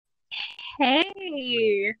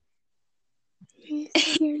Hey, You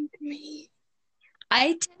scared me.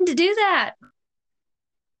 I tend to do that.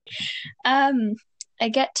 Um, I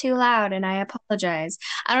get too loud and I apologize.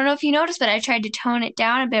 I don't know if you noticed, but I tried to tone it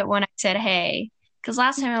down a bit when I said hey. Because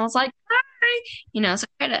last time I was like, hi, so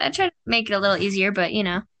I tried to make it a little easier, but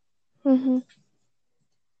Mm-hmm.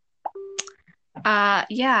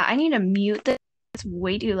 yeah, I need to mute this. It's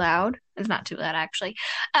way too loud. It's not too loud actually.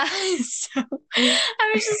 So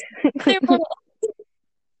I was just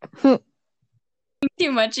there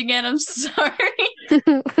too much again. I'm sorry.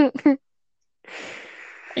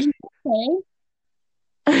 Are you okay?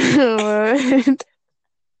 What?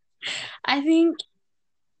 I think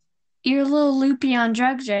you're a little loopy on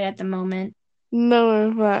drugs right at the moment. No,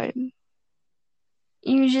 I'm fine.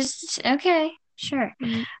 You just okay, sure.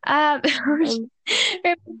 Mm, Um, Um,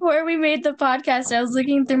 right before we made the podcast, I was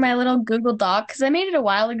looking through my little Google Doc because I made it a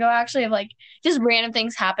while ago, actually, of like just random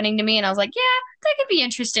things happening to me, and I was like, yeah, that could be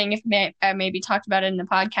interesting if I maybe talked about it in the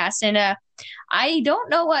podcast. And I don't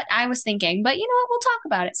know what I was thinking, but you know what? We'll talk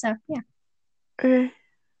about it. So yeah. eh.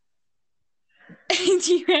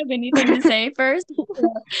 Do you have anything to say first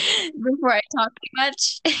before I talk too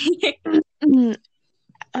much? Mm,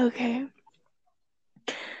 Okay.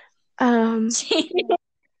 Um,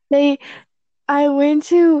 they. I went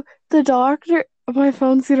to the doctor. My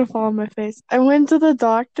phone's gonna fall on my face. I went to the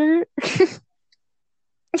doctor,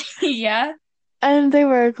 Yeah. and they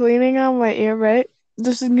were cleaning out my ear. Right.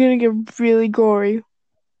 This is gonna get really gory.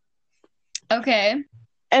 Okay.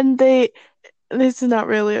 And they. This is not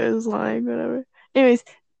really. I was lying. Whatever. Anyways,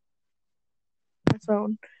 my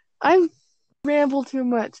phone. I ramble too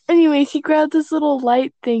much. Anyways, he grabbed this little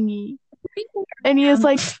light thingy. And he was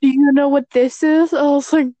like, "Do you know what this is?" I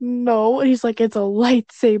was like, "No." And he's like, "It's a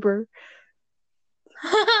lightsaber."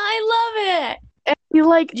 I love it. And he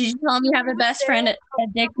like Did you tell him you have a was best staring friend at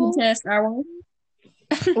addicted the to Star Wars?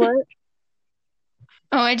 What?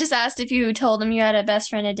 Oh, I just asked if you told him you had a best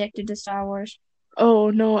friend addicted to Star Wars. Oh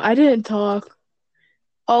no, I didn't talk.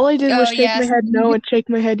 All I did was Oh, shake my yes. head no and shake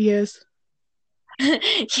my head yes.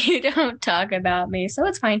 You don't talk about me, so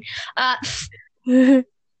it's fine. Uh, Oh,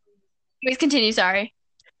 please continue. Sorry.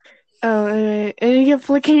 anyway. And he kept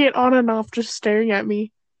flicking it on and off, just staring at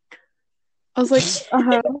me. I was like,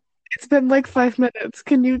 uh-huh. It's been like 5 minutes.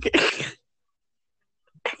 Can you get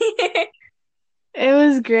It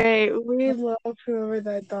was great. We loved whoever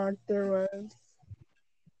that doctor was.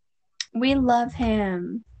 We love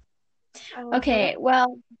him. I love her. Okay,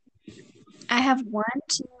 well, I have one,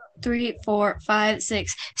 two, three, four, five,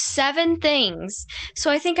 six, seven things.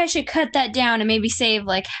 So I think I should cut that down and maybe save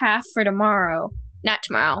like half for tomorrow. Not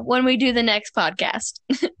tomorrow, when we do the next podcast.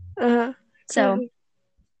 Uh-huh. So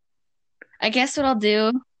I guess what I'll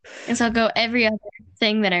do is I'll go every other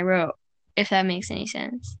thing that I wrote, if that makes any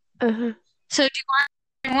sense. Uh-huh. So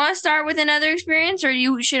do you want to start with another experience,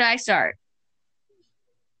 or should I start,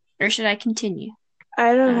 or should I continue?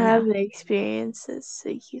 I I don't don't have know. the experiences, so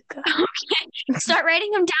you go. Okay, start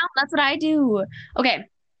writing them down. That's what I do. Okay,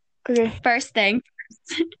 Okay. first thing.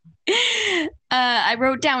 I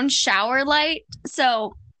wrote down shower light.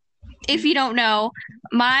 So if you don't know,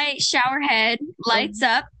 my shower head lights Um,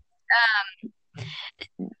 up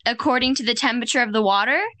according to the temperature of the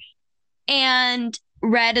water, and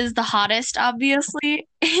red is the hottest, obviously.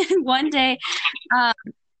 And one day, um,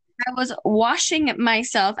 I was washing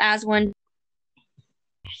myself as one,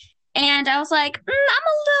 and I was like, I'm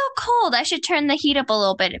a little cold. I should turn the heat up a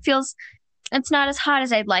little bit. It's not as hot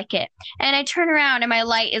as I'd like it. And I turn around, and my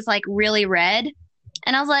light is like really red.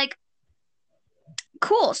 And I was like,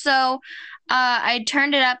 cool. So I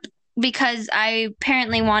turned it up because I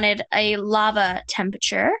apparently wanted a lava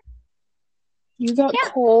temperature. you got Yeah.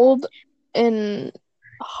 cold and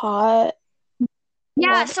hot.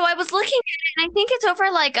 Yeah, What? so I was looking at it, and I think it's over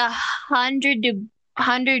like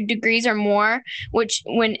 100 degrees or more, which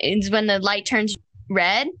when the light turns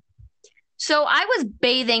red. So I was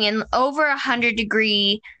bathing in over 100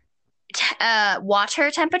 degree water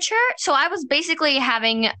temperature. So I was basically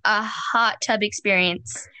having a hot tub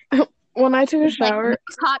experience. When I took a It's like shower,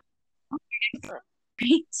 most hot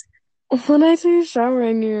experience. when I took a shower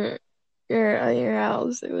in your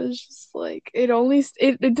house, it was just like it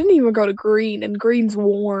didn't even go to green, and green's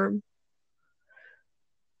warm.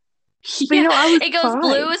 But Yeah, I was it goes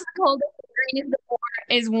blue fine. is the coldest, green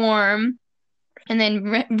is warm, and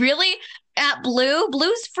then really at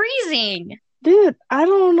blue's freezing. Dude, I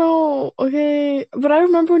don't know. Okay, but I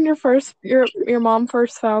remember when your mom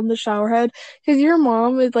first found the shower head, because your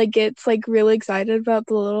mom is like gets like really excited about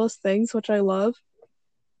the littlest things, which I love.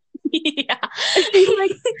 Yeah.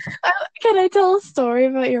 Like, can I tell a story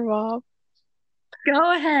about your mom?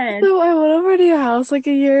 Go ahead. So I went over to your house like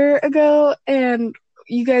a year ago, and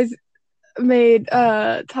you guys made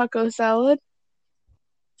taco salad,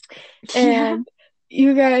 Yeah. and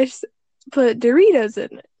you guys put Doritos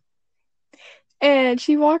in it. And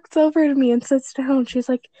she walks over to me and sits down. She's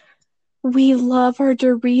like, "We love our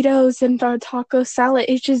Doritos and our taco salad.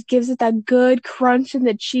 It just gives it that good crunch and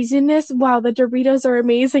the cheesiness. Wow, the Doritos are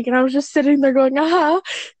amazing." And I was just sitting there going, "Ah."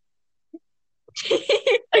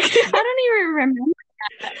 I don't even remember.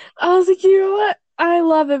 I was like, you know what? I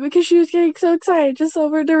love it because she was getting so excited just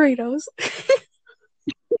over Doritos.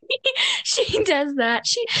 She does that.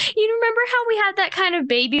 You remember how we had that kind of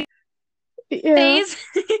baby Yeah. phase?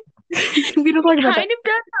 We don't talk about that. Kind of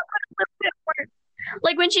does that, but a little bit worse.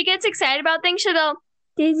 Like when she gets excited about things, she'll go,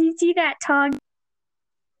 "Did you see that dog?"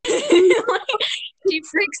 Like, she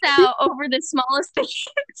freaks out over the smallest things.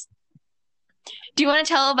 Do you want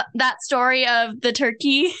to tell about that story of the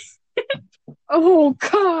turkey? Oh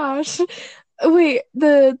gosh. Wait,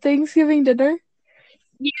 the Thanksgiving dinner?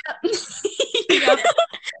 Yep. Yep.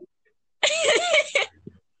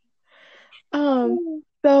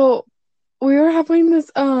 So we were having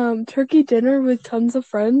this turkey dinner with tons of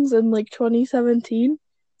friends in like 2017.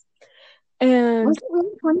 And Was it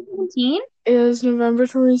really 2017? it was November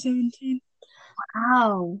 2017.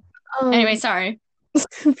 Wow. Anyway, sorry.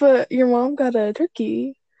 But your mom got a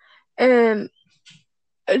turkey, and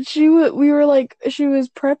she was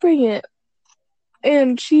prepping it,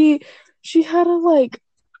 and she had to like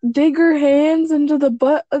dig her hands into the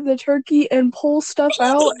butt of the turkey and pull stuff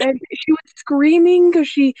out, and she was screaming because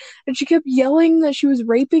she kept yelling that she was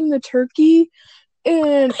raping the turkey,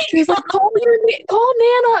 and she was like, call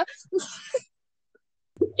Nana."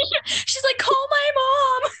 She's like, "Call my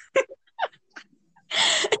mom."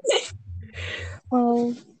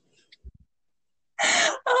 Oh.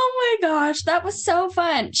 Oh my gosh, that was so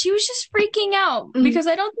fun. She was just freaking out because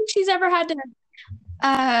I don't think she's ever had to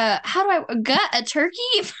how do I gut a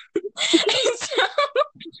turkey? So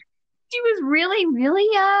she was really, really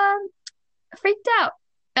freaked out.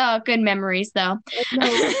 Oh, good memories though.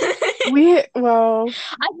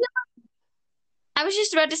 I was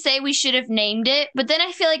just about to say we should have named it, but then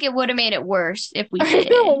I feel like it would have made it worse if we did. I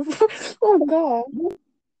know. Oh god.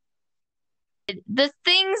 The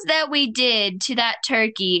things that we did to that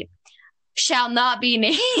turkey shall not be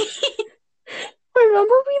named. I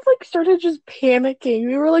remember we like started just panicking.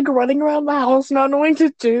 We were like running around the house, not knowing what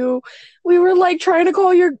to do. We were like trying to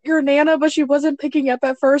call your Nana, but she wasn't picking up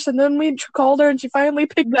at first. And then we called her, and she finally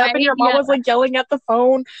picked up. And your mom was like yelling at the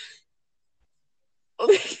phone.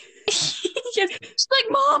 She's like,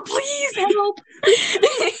 "Mom, please help."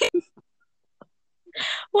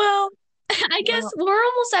 Well, I guess we're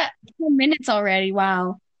almost at 10 minutes already.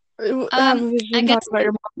 Wow. I guess about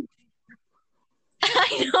your mom.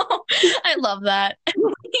 I know. I love that.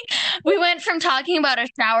 We went from talking about a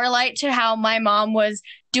shower light to how my mom was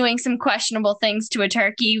doing some questionable things to a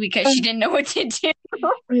turkey because she didn't know what to do.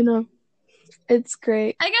 I know. It's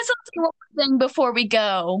great. I guess let's do one more thing before we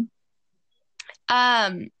go.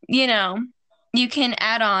 You can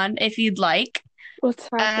add on if you'd like. What's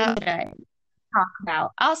happening? Talk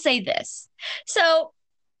about. I'll say this. So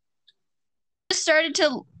I started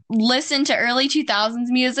to listen to early 2000s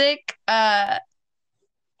music before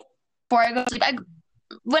I go to sleep.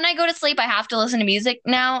 When I go to sleep, I have to listen to music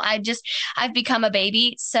now. I've become a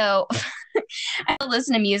baby, so I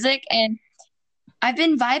listen to music, and I've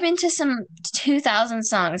been vibing to some 2000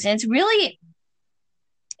 songs, and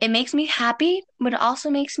it makes me happy, but it also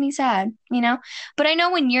makes me sad, But I know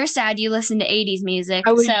when you're sad, you listen to 80s music.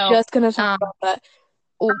 I was just gonna talk about that.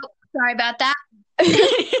 Oh, sorry about that.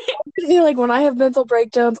 Like when I have mental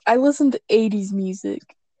breakdowns, I listen to 80s music.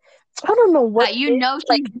 I don't know what. She's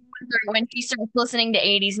when she starts listening to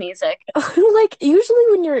 80s music. Like usually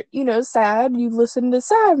when you're, sad, you listen to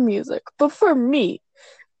sad music. But for me,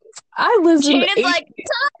 I listen to 80s like,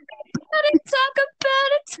 talk about it.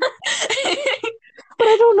 But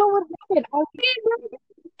I don't know what happened.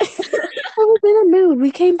 I was in a mood. We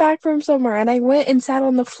came back from somewhere, and I went and sat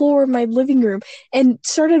on the floor of my living room and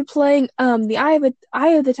started playing the Eye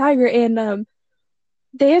of the Tiger and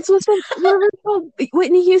Dance with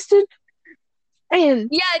Whitney Houston. And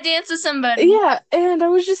yeah, Dance with Somebody. Yeah, and I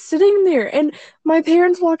was just sitting there, and my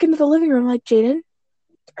parents walk into the living room like, "Jaden,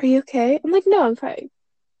 are you okay?" I'm like, "No, I'm fine."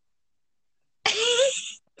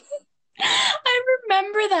 I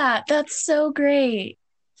remember that. That's so great.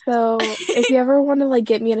 So if you ever want to like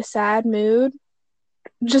get me in a sad mood,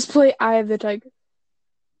 just play Eye of the Tiger.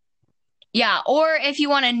 Yeah, or if you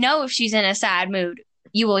want to know if she's in a sad mood,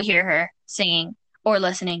 you will hear her singing or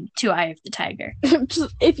listening to Eye of the Tiger.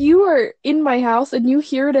 Just, if you are in my house and you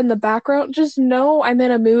hear it in the background, just know I'm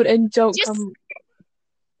in a mood and don't Just come.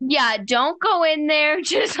 Yeah, don't go in there.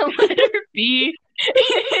 Just let her be.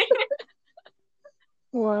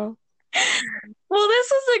 Wow. Well,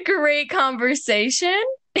 this was a great conversation.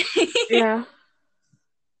 Yeah.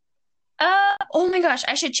 Oh my gosh,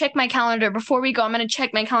 I should check my calendar before we go. I'm gonna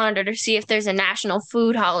check my calendar to see if there's a national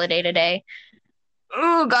food holiday today.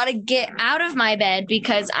 Ooh, gotta get out of my bed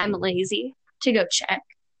because I'm lazy to go check.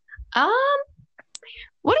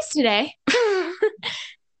 What is today?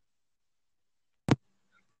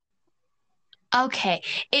 Okay,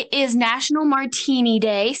 it is National Martini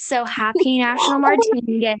Day, so happy National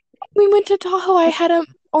Martini Day. We went to Tahoe. I had a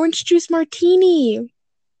orange juice martini.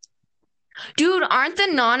 Dude, aren't the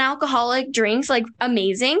non-alcoholic drinks like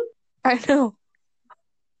amazing? I know.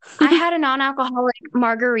 I had a non-alcoholic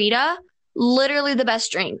margarita, literally the best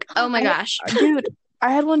drink. Oh my gosh. Dude,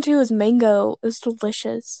 I had one too. It was mango. It was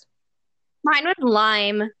delicious. Mine was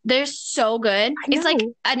lime. They're so good. I It's like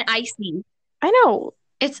know. an icy. I know.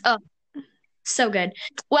 It's so good.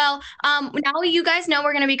 Well, now you guys know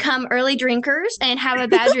we're gonna become early drinkers and have a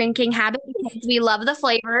bad drinking habit because we love the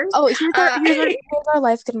flavors. Oh, here's our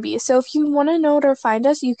life gonna be. So if you want to know where to find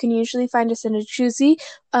us, you can usually find us in a jacuzzi,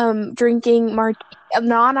 drinking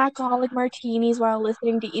non-alcoholic martinis while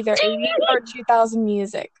listening to either 80s or 2000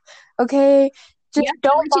 music. Okay, just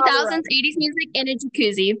don't bother 2000s, 80s music in a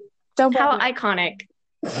jacuzzi. Don't How bother. iconic.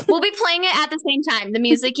 We'll be playing it at the same time, the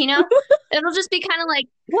music, you know? It'll just be kind of like,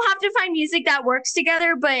 we'll have to find music that works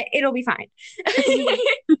together, but it'll be fine.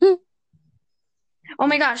 Oh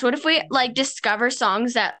my gosh, what if we like discover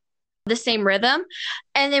songs that the same rhythm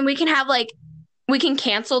and then we can have like, we can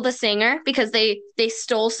cancel the singer because they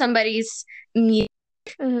stole somebody's music.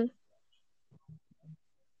 Mhm.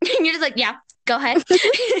 You're just like, yeah, go ahead.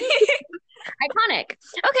 Iconic.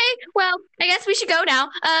 Okay, well, I guess we should go now.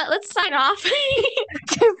 Let's sign off.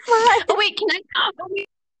 Oh wait, can I? Oh my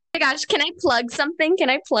gosh, can I plug something? Can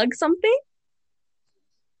I plug something?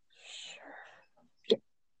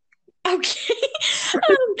 Okay.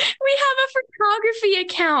 We have a photography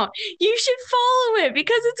account. You should follow it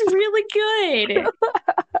because it's really good.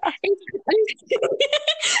 I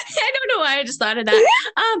don't know why I just thought of that.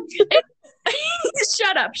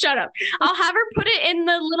 Shut up. I'll have her put it in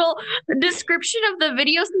the little description of the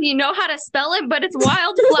video so you know how to spell it, but it's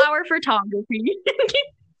Wildflower Photography.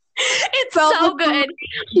 It's so good.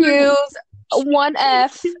 Use one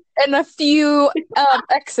F and a few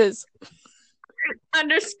X's.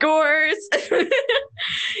 Underscores.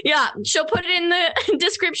 Yeah, she'll put it in the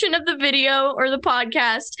description of the video or the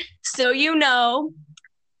podcast so you know.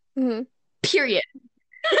 Mm-hmm. Period.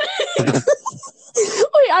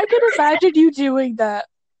 Wait, I can imagine you doing that.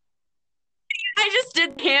 I just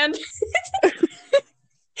did hand.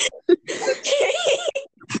 Okay.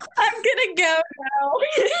 I'm gonna go now.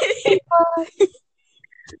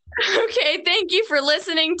 Okay, thank you for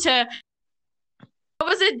listening to, what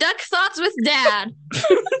was it, Duck Thoughts with Dad.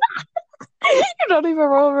 You don't even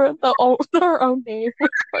remember our own name.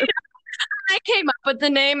 I came up with the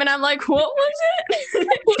name and I'm like, what was it?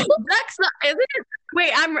 Duck Thoughts, isn't it?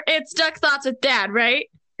 Wait, it's Duck Thoughts with Dad, right?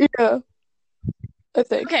 Yeah, I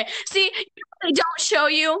think. Okay, see, they don't show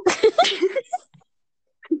you.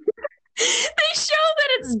 They show that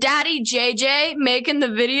it's Daddy JJ making the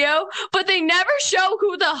video, but they never show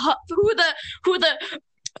who the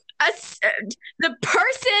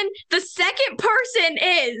second person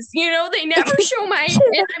is. You know, they never show my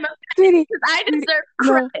name because I deserve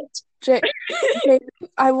credit. Jay,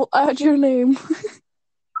 I will add your name.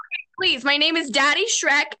 Please, my name is Daddy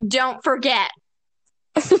Shrek. Don't forget.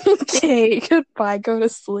 Okay, goodbye. Go to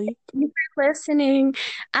sleep. Thanks for listening.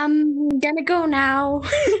 I'm gonna go now.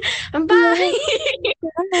 Bye.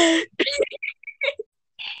 Bye.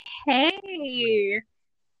 Hey.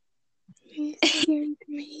 You scared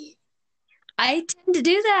me. I tend to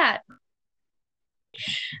do that.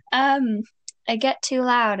 I get too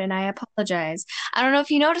loud and I apologize. I don't know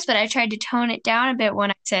if you noticed, but I tried to tone it down a bit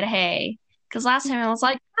when I said hey. Because last time I was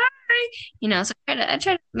like, hi. You know, so I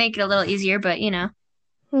tried to make it a little easier, but you know.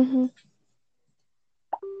 Mm-hmm.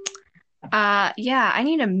 Yeah, I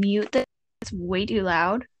need to mute this. It's way too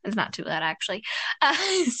loud. It's not too loud, actually.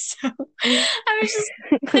 So I was just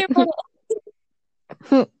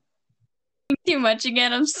too much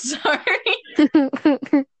again. I'm sorry.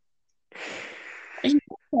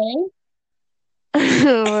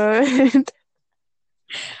 Okay.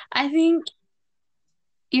 I think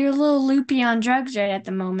you're a little loopy on drugs right at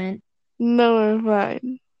the moment. No, I'm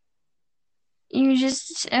fine. You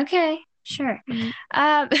just okay. Sure. Mm,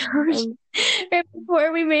 Right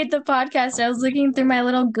before we made the podcast, I was looking through my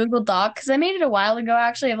little Google Doc because I made it a while ago,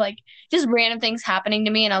 actually, of like just random things happening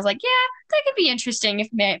to me, and I was like, yeah, that could be interesting if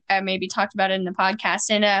I maybe talked about it in the podcast.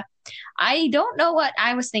 And I don't know what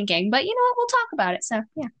I was thinking, but you know what? We'll talk about it. So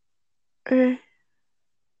yeah. okay.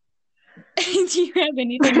 Do you have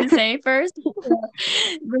anything to say first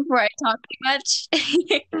before I talk too much?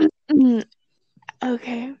 Mm,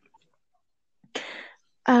 okay.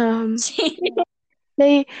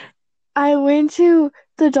 They I went to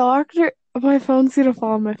the doctor. My phone's gonna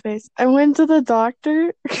fall on my face. I went to the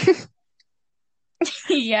doctor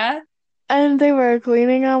Yeah. and they were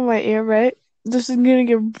cleaning out my ear, right? This is gonna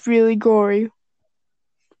get really gory.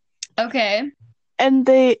 Okay. And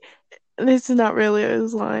this is not really, I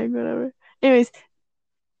was lying, whatever. Anyways,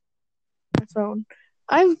 my phone.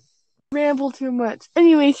 I ramble too much.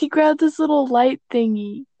 Anyways, he grabbed this little light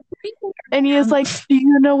thingy. And he was like, "Do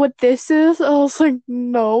you know what this is?" I was like,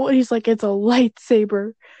 "No." And he's like, "It's a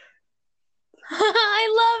lightsaber." I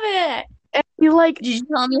love it. And he like, Did you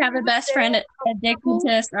tell him you have a best friend addicted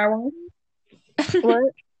to Star Wars?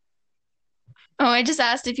 what? Oh, I just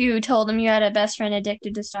asked if you told him you had a best friend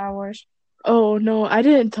addicted to Star Wars. Oh no, I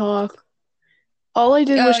didn't talk. All I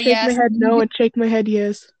did Oh, was shake my yes. head no and shake my head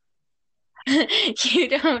yes. You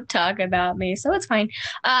don't talk about me, so it's fine.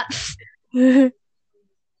 Oh,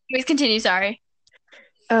 Please continue, sorry.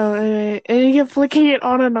 anyway. And he kept flicking it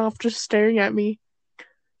on and off, just staring at me.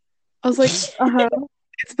 I was like,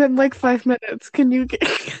 it's been like 5 minutes. Can you get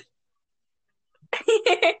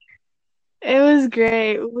It was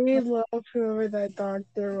great. We loved whoever that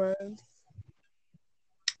doctor was.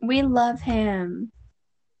 We love him.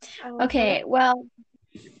 Okay, well,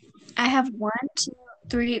 I have 1, 2,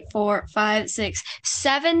 3, 4, 5, 6,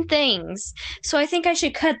 7 things. So I think I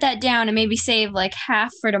should cut that down and maybe save like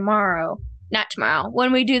half for tomorrow. Not tomorrow,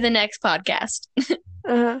 when we do the next podcast.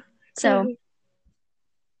 So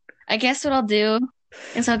I guess what I'll do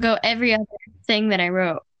is I'll go every other thing that I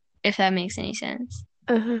wrote, if that makes any sense.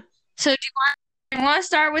 So do you want to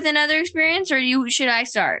start with another experience, or should I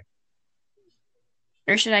start?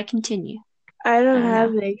 Or should I continue? I don't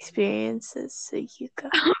have the experiences, so you go.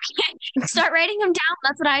 Okay, start writing them down.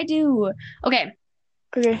 That's what I do. Okay.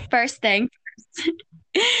 First thing.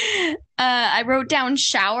 I wrote down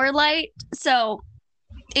shower light. So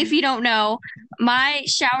if you don't know, my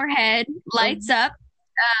shower head lights up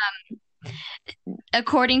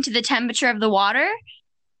according to the temperature of the water,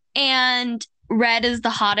 and red is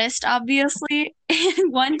the hottest, obviously.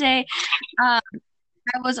 And one day, I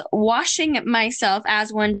was washing myself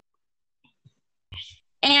as one,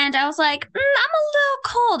 and I was like, I'm a little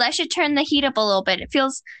cold. I should turn the heat up a little bit.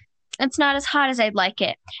 It's not as hot as I'd like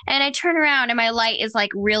it. And I turn around and my light is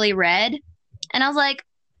like really red. And I was like,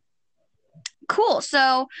 cool.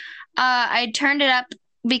 So I turned it up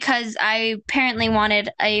because I apparently wanted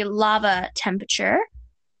a lava temperature.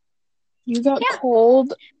 You got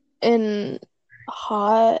cold and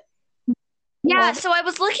hot. Yeah, so I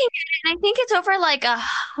was looking at it, and I think it's over like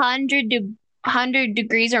 100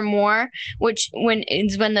 degrees or more, which when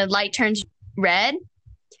the light turns red.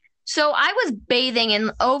 So I was bathing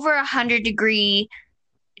in over 100-degree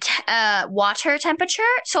water temperature.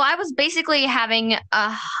 So I was basically having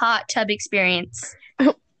a hot tub experience.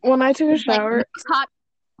 When I took a shower, like, hot.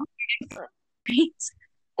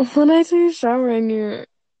 When I took a shower in your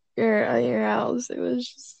house, it was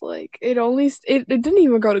just like it didn't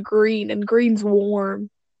even go to green, and green's warm.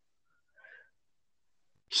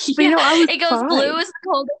 Yeah, but, you know, it goes fine. Blue is the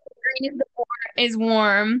coldest, green is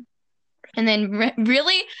warm, and then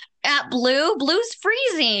really at blue's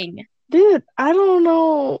freezing. Dude, I don't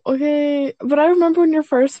know. Okay, but I remember when your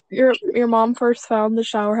mom first found the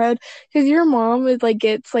shower head, because your mom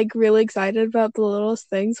gets really excited about the littlest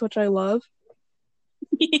things, which I love.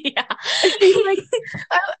 Yeah.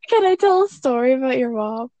 Can I tell a story about your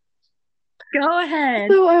mom? Go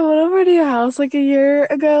ahead. So I went over to your house like a year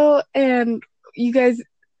ago, and you guys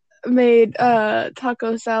made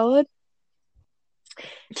taco salad,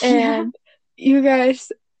 and you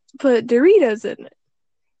guys put Doritos in it.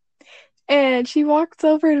 And she walks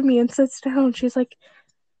over to me and sits down. She's like,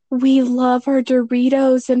 "We love our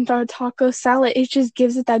Doritos and our taco salad. It just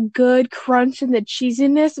gives it that good crunch and the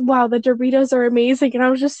cheesiness. Wow, the Doritos are amazing." And I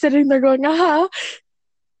was just sitting there going, I don't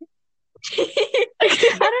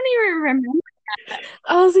even remember that.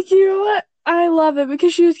 I was like, you know what? I love it,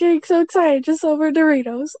 because she was getting so excited just over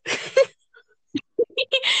Doritos.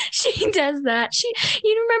 She does that. You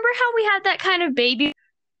remember how we had that kind of baby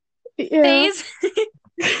phase?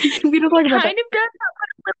 We don't talk about kind of does that, but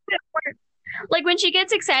a little bit more. Like when she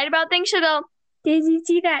gets excited about things, she'll go, "Did you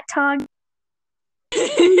see that tongue?"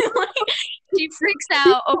 She freaks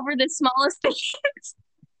out over the smallest things.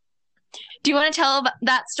 Do you want to tell about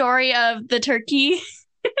that story of the turkey?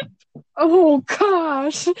 Oh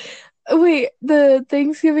gosh. Wait, the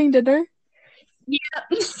Thanksgiving dinner? Yep.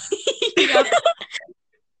 Yep.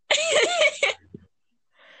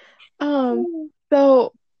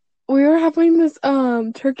 So we were having this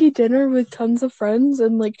turkey dinner with tons of friends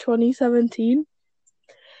in like 2017.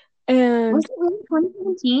 And Was it really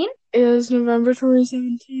 2017? it was November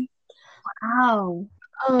 2017. Wow.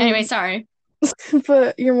 Anyway, sorry.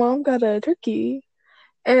 But your mom got a turkey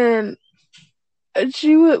and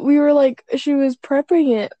she was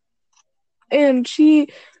prepping it and she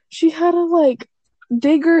had to like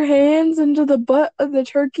dig her hands into the butt of the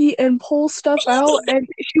turkey and pull stuff out and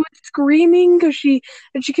she was screaming because she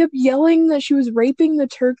kept yelling that she was raping the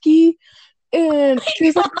turkey and she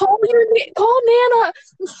was like call Nana.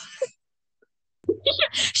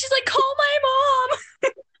 She's like, call my mom.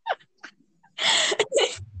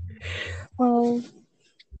 Oh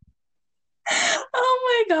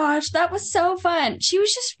my gosh, that was so fun. She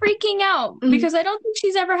was just freaking out because I don't think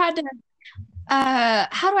she's ever had to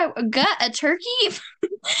how do I gut a turkey? So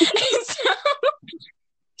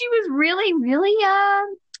she was really, really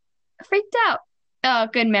freaked out. Oh,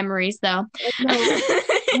 good memories though.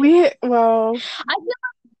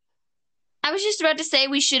 I was just about to say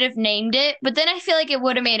we should have named it, but then I feel like it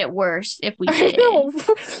would have made it worse if we did. Oh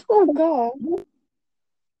god.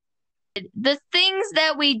 The things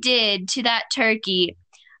that we did to that turkey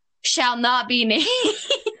shall not be named.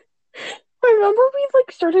 I remember we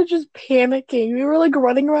like started just panicking. We were like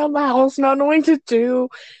running around the house, not knowing what to do.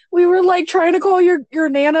 We were like trying to call your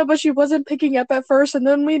Nana, but she wasn't picking up at first. And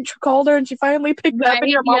then we called her, and she finally picked up. And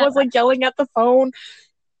your mom was like yelling at the phone.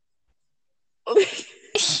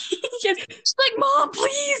 She's like, "Mom,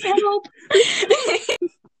 please help."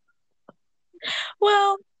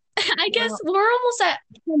 Well, I guess we're almost at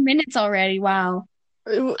 10 minutes already. Wow.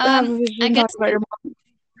 I guess about your mom.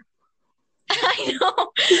 I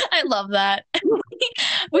know. I love that.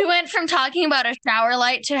 We went from talking about a shower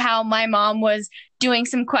light to how my mom was doing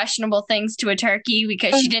some questionable things to a turkey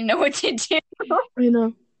because she didn't know what to do. I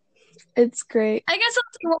know. It's great. I guess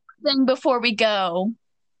that's one thing before we go.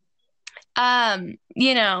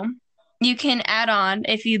 You know, you can add on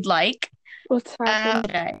if you'd like. What's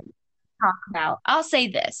happening? Talk about. I'll say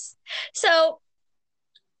this. So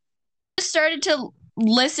I started to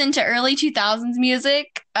listen to early 2000s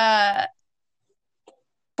music before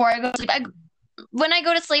I go to sleep. When I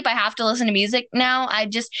go to sleep, I have to listen to music now.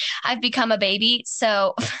 I've become a baby,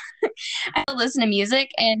 so I listen to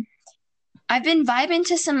music, and I've been vibing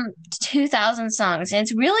to some 2000 songs, and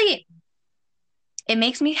it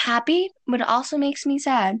makes me happy, but it also makes me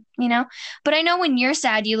sad, you know? But I know when you're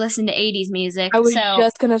sad, you listen to 80s music. I was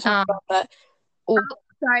just going to talk about that. Oh,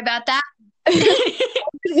 sorry about that.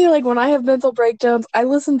 I feel like when I have mental breakdowns, I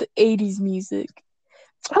listen to 80s music.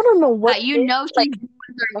 I don't know what.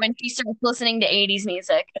 When she starts listening to 80s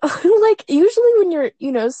music. Like, usually when you're,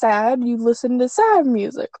 sad, you listen to sad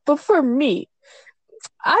music. But for me,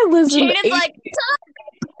 I listen to 80s like,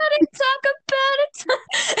 talk about it.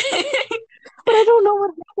 But I don't know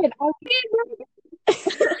what happened. I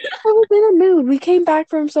was in a mood. We came back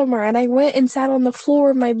from somewhere, and I went and sat on the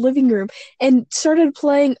floor of my living room and started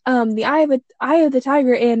playing the Eye of the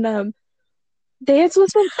Tiger and Dance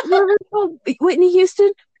with Whitney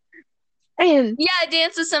Houston. And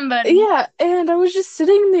Dance with Somebody. Yeah, and I was just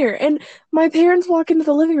sitting there, and my parents walk into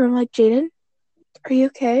the living room like, Jaden, are you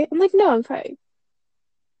okay? I'm like, no, I'm fine.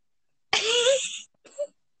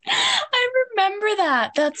 I remember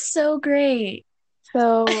that. That's so great.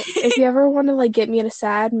 So if you ever want to like get me in a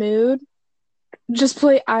sad mood, just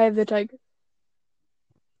play Eye of the Tiger.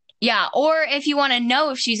 Yeah, or if you want to know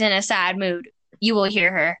if she's in a sad mood, you will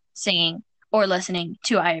hear her singing or listening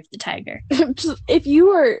to Eye of the Tiger. If you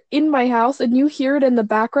are in my house and you hear it in the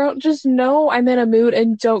background, just know I'm in a mood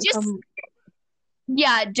and don't come.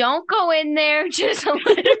 Yeah, don't go in there. Just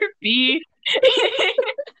let her be.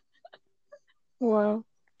 Wow.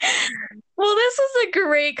 Well, this was a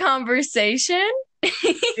great conversation.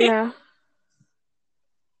 Yeah.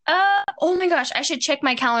 Oh my gosh, I should check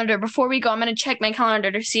my calendar before we go. I'm going to check my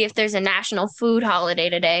calendar to see if there's a national food holiday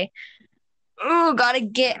today. Oh, gotta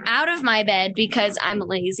get out of my bed because I'm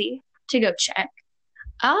lazy to go check.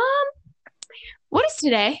 What is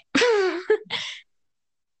today?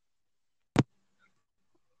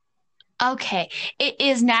 Okay, it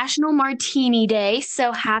is National Martini Day,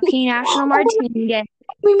 so happy National Martini Day.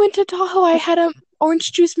 We went to Tahoe. I had an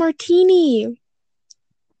orange juice martini.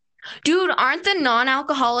 Dude, aren't the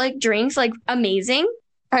non-alcoholic drinks like amazing?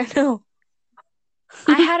 I know.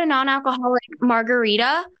 I had a non-alcoholic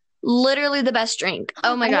margarita. Literally the best drink.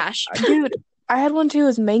 Oh my gosh. Dude, I had one too. It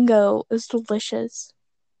was mango. It was delicious.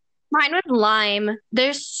 Mine was lime.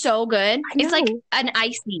 They're so good. I It's like know. an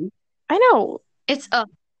icy. I know. It's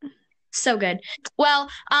so good. Well,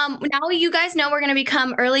 now you guys know we're going to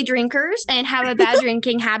become early drinkers and have a bad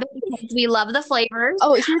drinking habit because we love the flavors.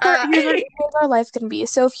 Oh, here's our life can be.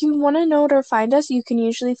 So if you want to know where to find us, you can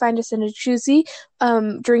usually find us in a jacuzzi,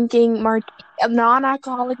 drinking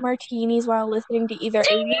non-alcoholic martinis while listening to either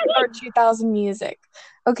 80s or 2000 music.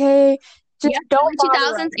 Okay? Just don't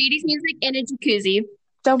bother 2000s, 80s music in a jacuzzi.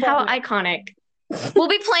 Don't How bother. iconic. We'll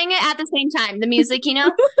be playing it at the same time, the music, you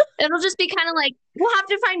know? It'll just be kind of like, we'll have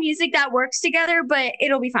to find music that works together, but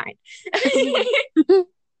it'll be fine.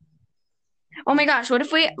 Oh my gosh, what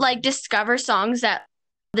if we like discover songs that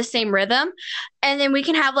the same rhythm and then we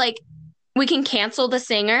can have like we can cancel the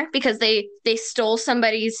singer because they stole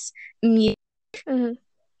somebody's music. Mhm.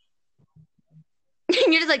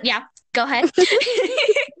 You're just like, yeah, go ahead.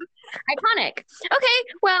 Iconic. Okay,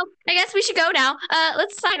 well, I guess we should go now.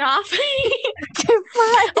 Let's sign off.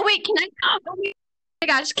 Oh wait, can I? Oh my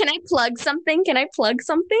gosh, can I plug something? Can I plug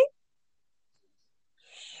something?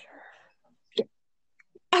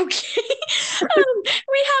 Okay.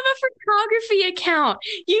 We have a photography account.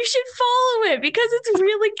 You should follow it because it's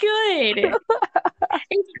really good. I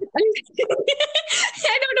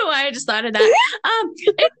don't know why I just thought of that.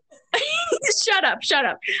 Shut up.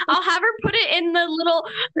 I'll have her put it in the little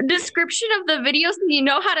description of the video so you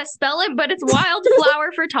know how to spell it, but it's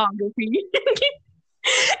Wildflower Photography.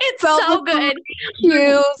 It's so good.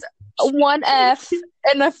 Use one F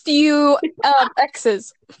and a few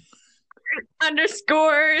X's.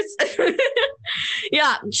 Underscores.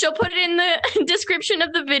 Yeah, she'll put it in the description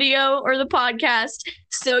of the video or the podcast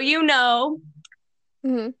so you know.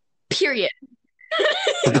 Mm-hmm. Period.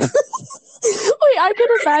 Wait, I can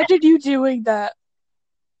imagine you doing that.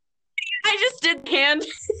 I just did hand.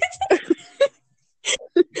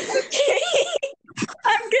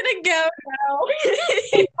 I'm gonna go now.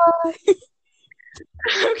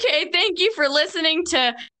 Okay, thank you for listening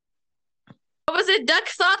to what was it? Duck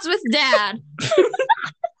Thoughts with Dad.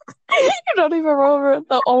 You don't even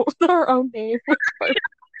remember our own name.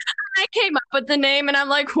 I came up with the name and I'm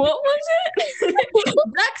like, what was it?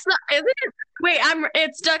 Is it? Wait,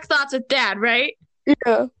 it's Duck Thoughts with Dad, right?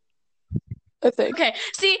 Yeah. I think. Okay.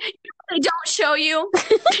 See, they don't show you.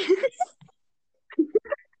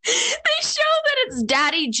 They show that it's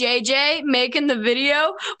Daddy JJ making the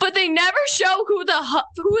video, but they never show who the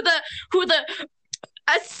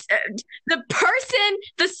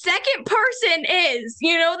second person is.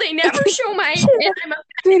 You know, they never show my name.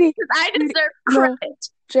 Sweetie, I deserve credit.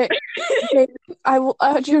 Jay, I will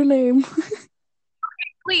add your name.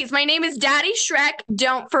 Please, my name is Daddy Shrek.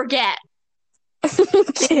 Don't forget.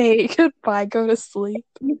 Okay, goodbye. Go to sleep.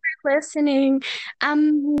 Thank you for listening.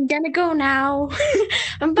 I'm gonna go now.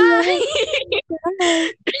 Bye.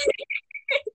 Bye.